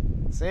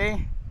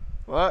 See?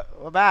 We're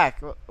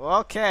back. We're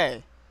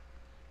okay.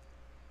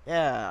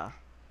 Yeah.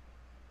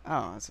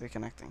 Oh, it's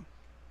reconnecting.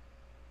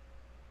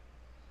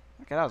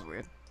 Okay, that was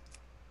weird.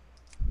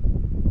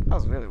 That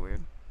was really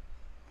weird.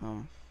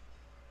 Are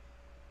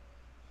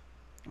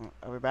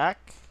we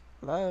back?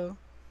 Hello?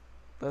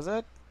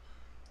 Blizzard?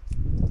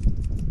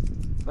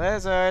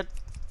 Blizzard?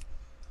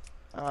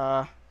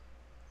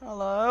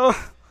 Hello?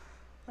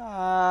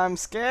 I'm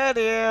scared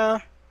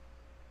here.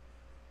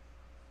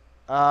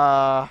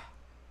 Uh-oh.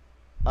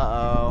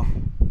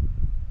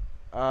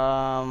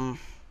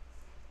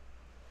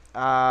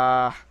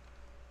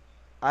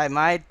 I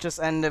might just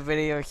end the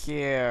video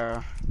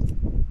here.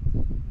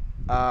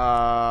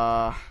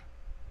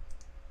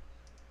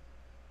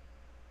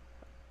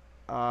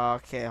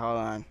 Okay, hold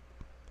on.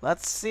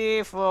 Let's see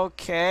if we're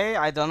okay.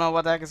 I don't know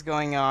what the heck is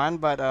going on,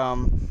 but,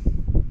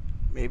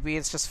 maybe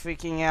it's just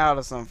freaking out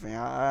or something.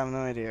 I have no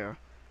idea.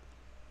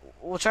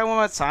 We'll try one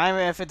more time.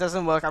 If it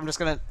doesn't work, I'm just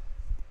gonna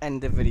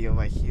end the video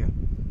right here.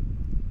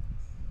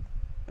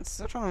 It's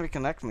still trying to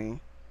reconnect me.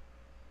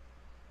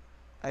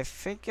 I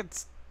think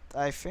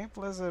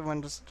Blizzard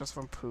went just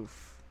from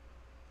poof.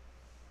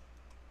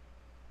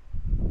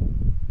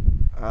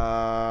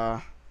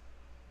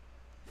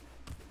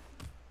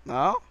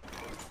 No?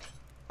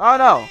 Oh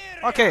no!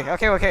 Okay,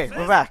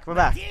 we're back.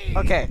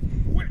 Okay.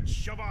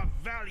 Which of our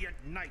valiant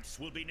knights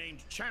will be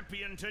named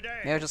champion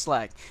today? They're just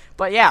lag.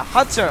 But yeah,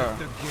 Hunter!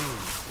 The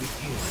games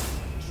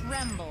begin.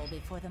 Tremble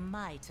before the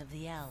might of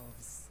the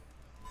elves.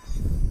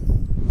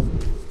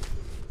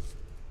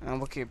 And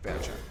we'll keep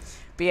better.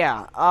 But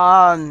yeah,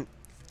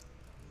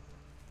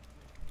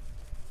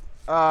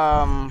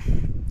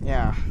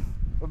 yeah,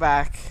 we're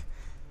back.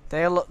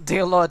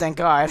 Dear Lord, thank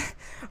God.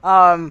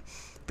 But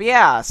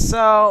yeah,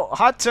 so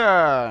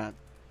Hunter,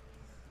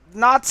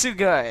 not too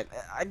good.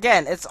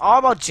 Again, it's all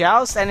about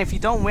joust, and if you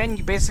don't win,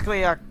 you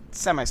basically are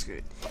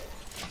semi-screwed.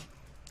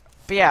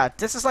 But yeah,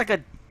 this is like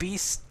a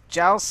beast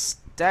joust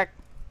deck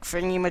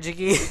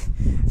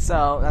thingy-majiggy.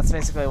 So that's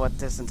basically what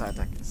this entire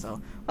deck is.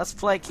 So let's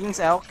play King's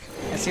Elk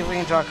and see if we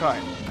can draw a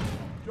card.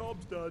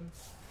 Job's done.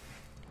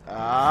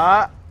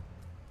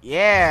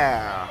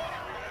 Yeah.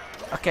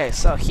 Okay,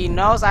 so he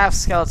knows I have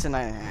Skeleton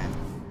in hand.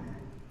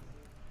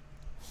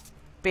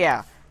 But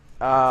yeah,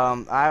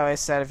 I always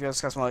said if you're a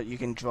Skeleton mode, you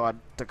can draw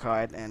the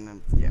card,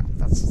 and yeah,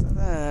 that's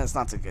it's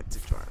not too good to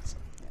draw. So,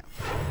 yeah.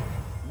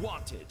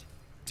 Wanted,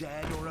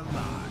 dead or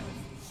alive.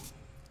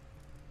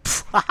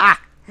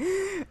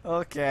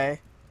 Okay.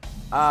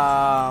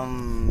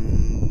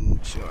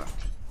 Sure.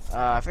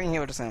 I think he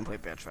would just gonna play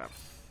Bear Trap.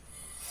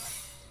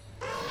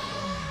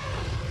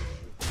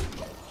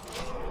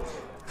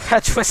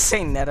 I was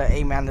saying Netta,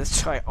 a man,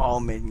 destroy all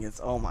minions.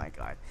 Oh my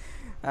god.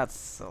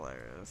 That's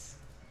hilarious.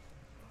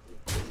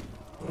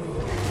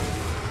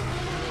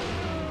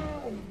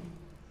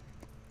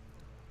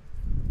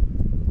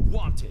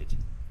 Wanted,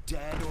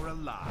 dead or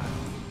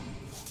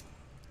alive.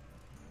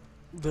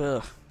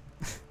 Ugh.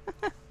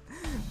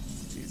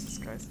 Jesus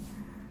Christ.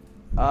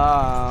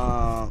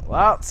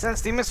 Well,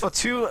 sends demons for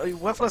 2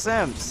 worthless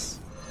imps.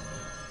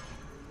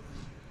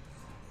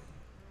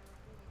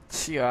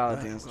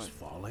 That was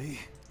folly.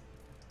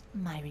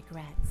 My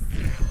regrets.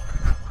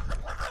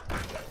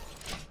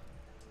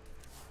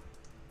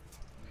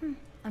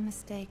 A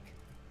mistake.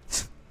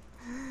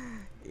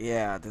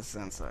 Yeah, this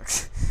one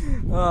sucks.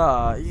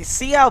 You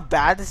see how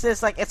bad this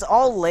is? Like, it's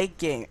all late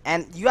game,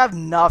 and you have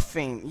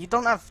nothing. You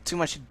don't have too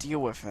much to deal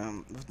with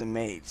him, with the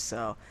mage,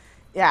 so...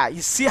 Yeah,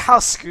 you see how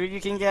screwed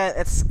you can get?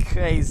 It's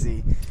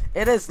crazy.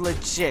 It is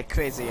legit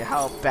crazy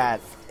how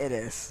bad it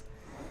is.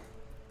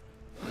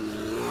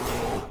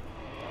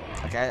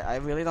 Okay, I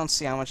really don't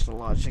see how much the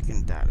logic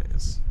in that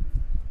is.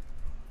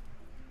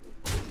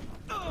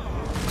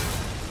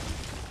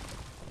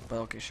 But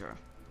okay, sure.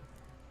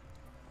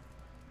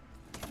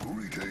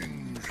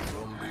 Greetings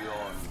from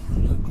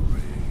beyond the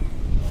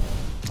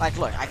grave. Like,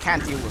 look, I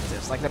can't deal with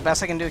this. Like, the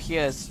best I can do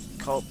here is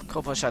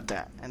Copa shut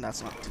that, and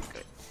that's not too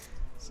good.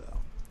 So,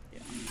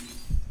 yeah.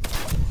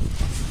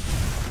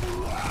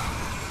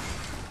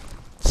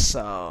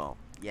 So,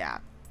 yeah.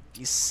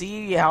 You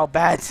see how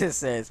bad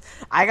this is.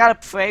 I gotta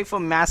pray for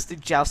Master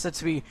Jouster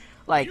to be,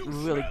 like,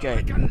 really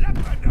good. Oh,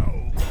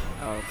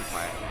 be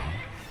quiet.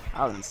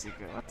 I was in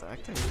secret. What the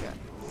heck did we get?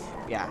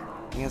 Yeah,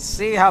 you can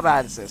see how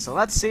bad this is. So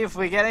let's see if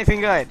we get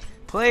anything good.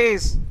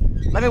 Please,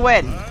 let me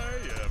win.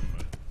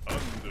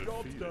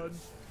 Job's done.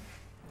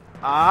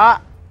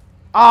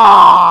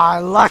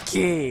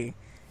 Lucky.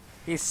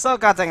 He's so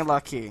goddamn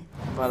lucky.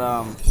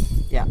 But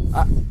yeah.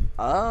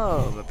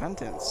 Oh,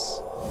 repentance.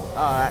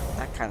 Oh,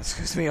 that kind of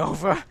screws me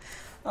over.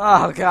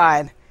 Oh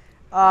god.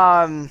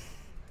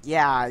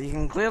 Yeah, you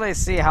can clearly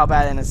see how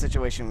bad in the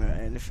situation we're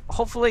in.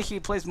 Hopefully he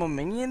plays more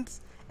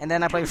minions, and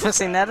then I play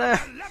Twisting Nether,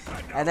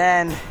 and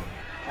then,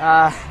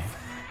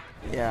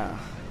 yeah.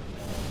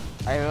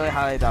 I really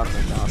highly doubt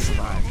that I'll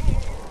survive.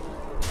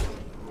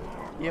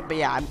 Yeah, but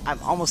yeah, I'm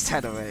almost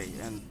dead already,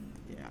 and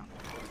yeah.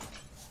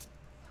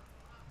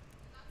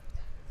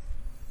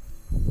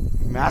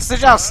 Master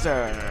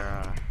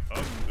Jouster!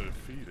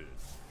 Undefeated.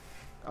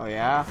 Oh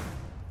yeah?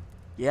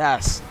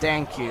 Yes,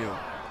 thank you.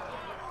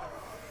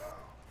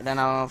 And then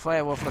I'll play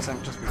a Wolfless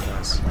M just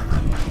because.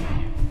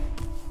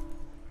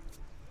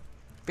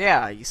 But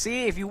yeah, you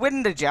see, if you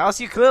win the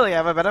joust, you clearly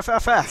have a better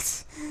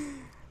effect.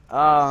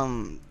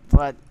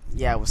 But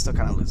yeah, we're still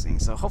kind of losing.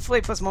 So hopefully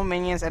he puts more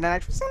minions, and then I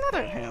just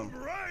another him.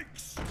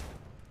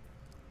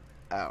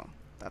 Oh,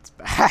 that's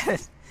bad.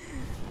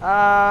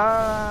 I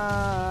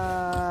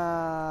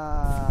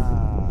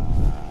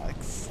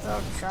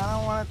still kind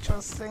of want to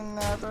trust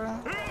Nether.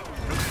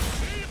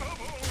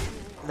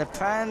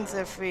 Depends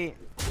if we.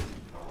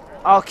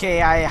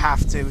 Okay, I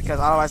have to, because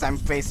otherwise I'm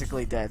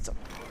basically dead. So.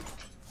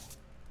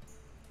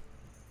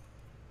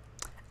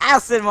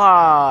 Acid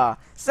Maw!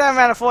 7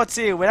 mana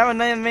 4/2. Whenever a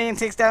minion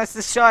takes damage,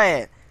 destroy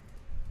it.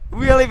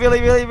 Really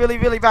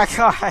bad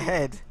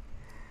card.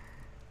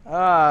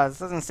 This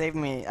doesn't save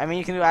me. I mean,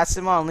 you can do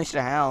Acid Maw, Unleash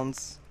the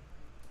Hounds.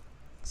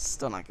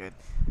 Still not good.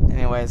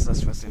 Anyways,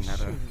 let's trust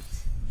Nether.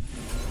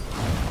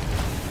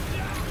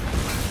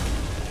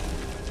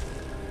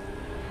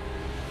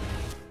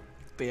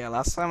 But yeah,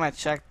 last time I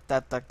checked,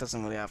 that deck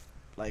doesn't really have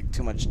like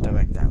too much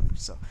direct damage,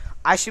 so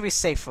I should be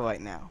safe for right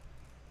now.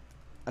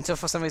 Until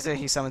for some reason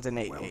he summons an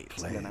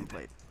 8/8, and then I'm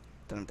played.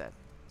 Then I'm dead.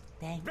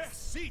 Thanks.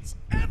 Best seats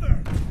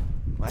ever.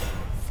 What?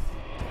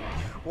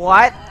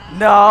 What?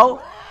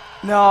 No.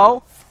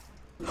 No.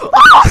 Oh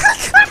my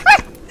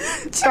god!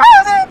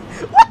 Jordan!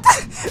 What the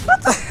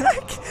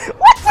heck?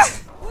 What the?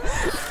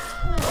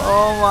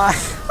 Oh my.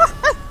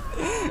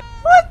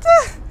 What the?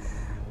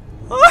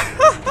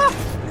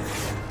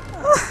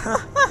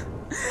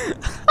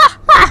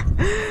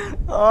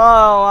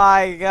 Oh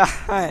my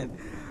god.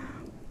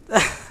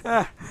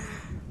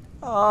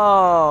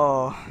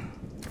 Oh.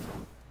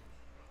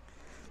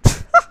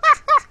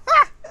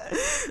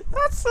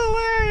 That's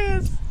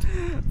hilarious.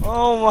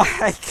 Oh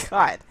my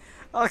god.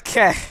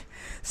 Okay.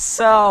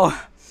 So,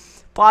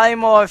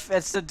 Polymorph,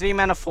 it's the 3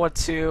 mana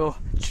 4/2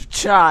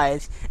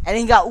 charge. And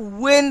he got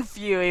Wind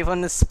Fury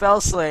from the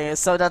Spell Slayer,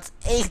 so that's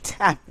 8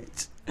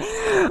 damage.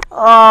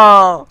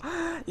 Oh,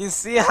 you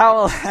see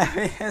how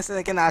hilarious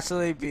it can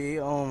actually be?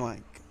 Oh my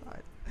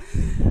god.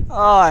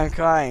 Oh, I'm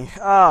crying.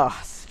 Oh,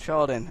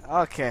 Jordan.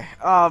 Okay.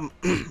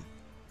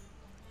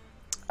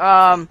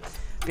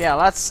 Yeah,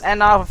 let's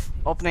end off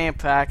opening a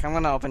pack. I'm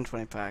gonna open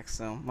 20 packs,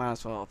 so might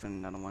as well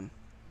open another one.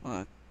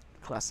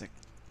 Classic.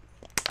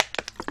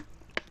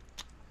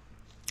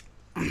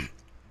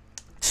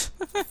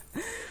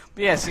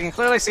 But yes, you can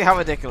clearly see how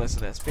ridiculous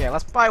it is. But yeah,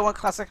 let's buy one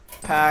classic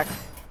pack.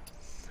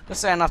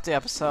 Just to end off the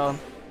episode.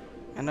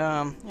 And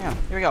yeah,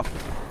 here we go.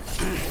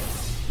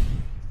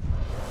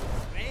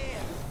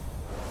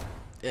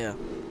 Yeah,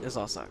 this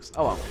all sucks.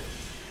 Oh well.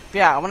 But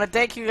yeah, I want to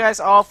thank you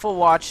guys all for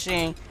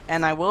watching,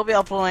 and I will be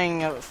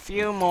uploading a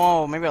few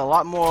more, maybe a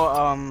lot more,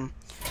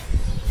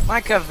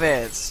 Minecraft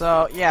vids.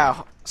 So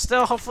yeah,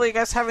 still, hopefully you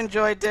guys have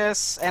enjoyed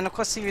this, and of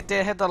course if you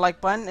did, hit the like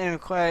button, and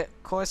of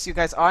course you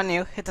guys are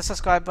new, hit the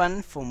subscribe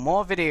button for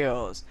more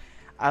videos.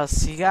 I'll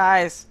see you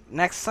guys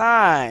next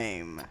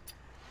time.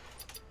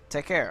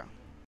 Take care.